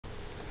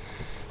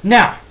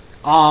Now,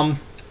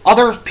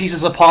 other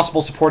pieces of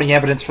possible supporting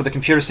evidence for the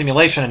computer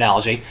simulation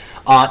analogy.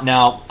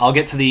 Now, I'll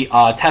get to the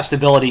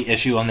testability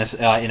issue on this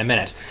in a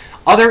minute.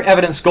 Other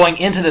evidence going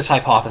into this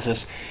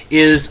hypothesis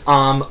is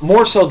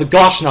more so the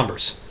Gauss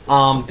numbers,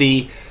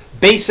 the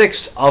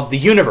basics of the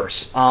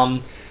universe.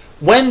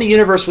 When the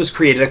universe was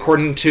created,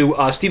 according to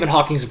Stephen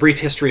Hawking's Brief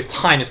History of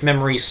Time, if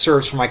memory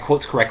serves from my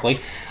quotes correctly,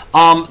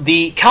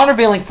 the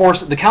countervailing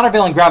force, the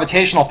countervailing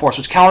gravitational force,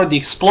 which countered the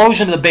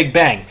explosion of the Big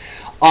Bang,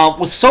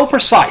 was so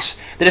precise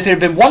that if it had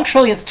been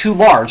 1/1,000,000th too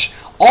large,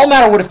 all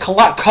matter would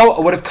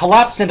have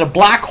collapsed into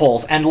black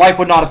holes, and life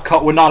would not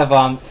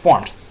have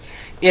formed.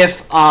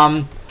 If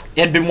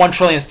it had been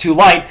 1/1,000,000th too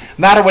light,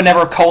 matter would never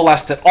have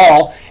coalesced at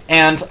all,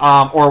 and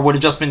or would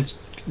have just been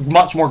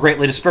much more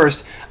greatly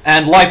dispersed,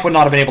 and life would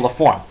not have been able to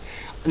form.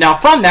 Now,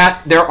 from that,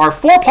 there are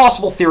 4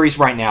 possible theories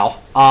right now,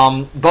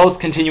 both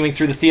continuing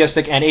through the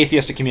theistic and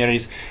atheistic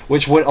communities,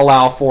 which would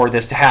allow for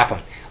this to happen.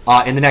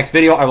 In the next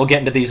video, I will get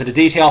into these into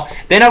detail.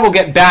 Then I will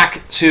get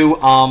back to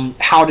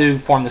how to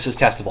form this as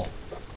testable.